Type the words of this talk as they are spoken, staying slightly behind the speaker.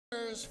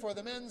Winners for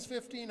the men's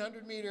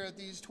 1500 meter at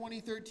these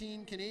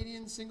 2013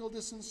 Canadian Single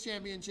Distance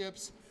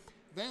Championships,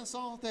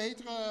 Vincent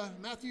Theatre,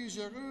 Matthew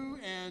Giroux,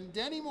 and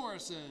Denny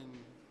Morrison.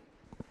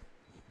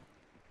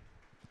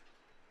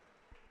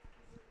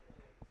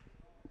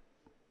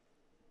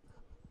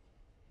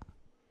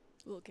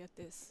 Look at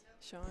this,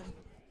 Sean.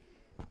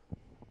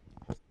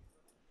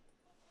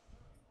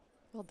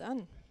 Well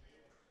done.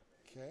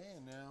 Okay,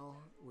 and now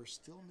we're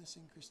still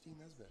missing Christine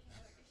Nesbitt.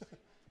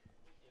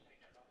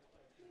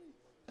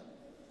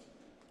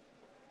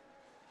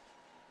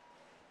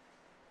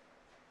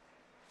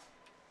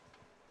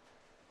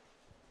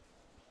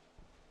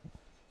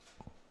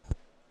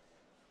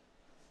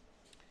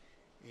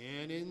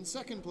 And in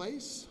second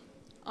place,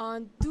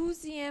 En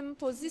 12e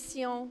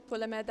position pour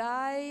la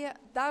médaille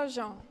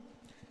d'argent.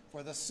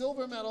 for the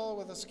silver medal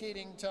with a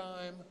skating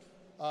time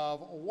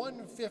of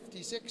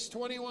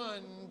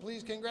 1:56.21,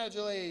 please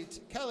congratulate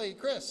Kelly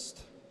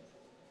Christ.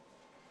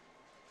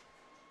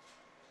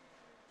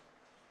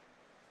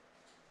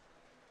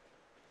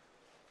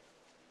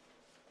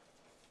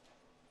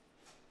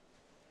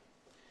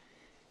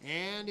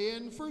 And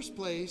in first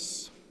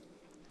place,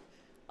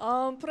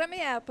 En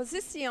première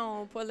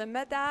position pour la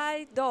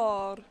médaille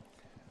d'or.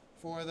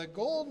 for the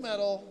gold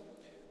medal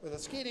with a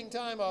skating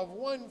time of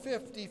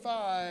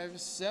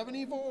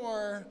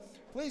 1:55.74,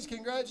 please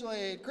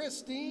congratulate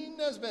Christine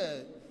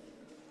Nesbitt.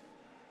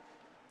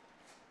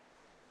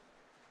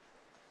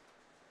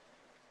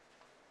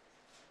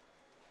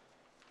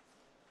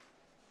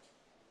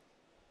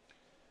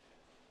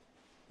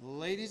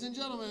 Ladies and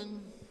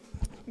gentlemen,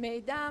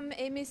 Mesdames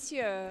et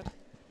messieurs,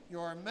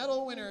 your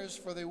medal winners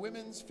for the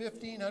women's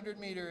 1500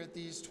 meter at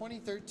these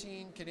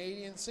 2013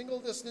 Canadian Single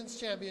Distance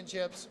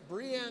Championships,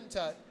 Brianne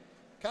Tutt,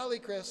 Callie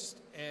Christ,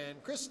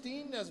 and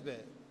Christine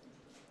Nesbitt.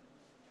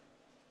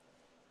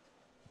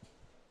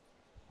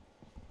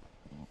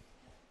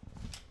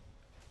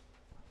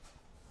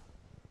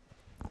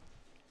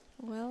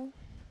 well,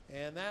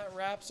 And that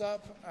wraps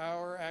up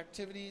our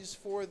activities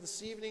for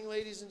this evening,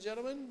 ladies and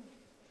gentlemen.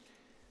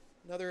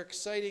 Another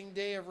exciting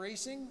day of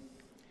racing.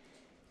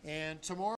 And tomorrow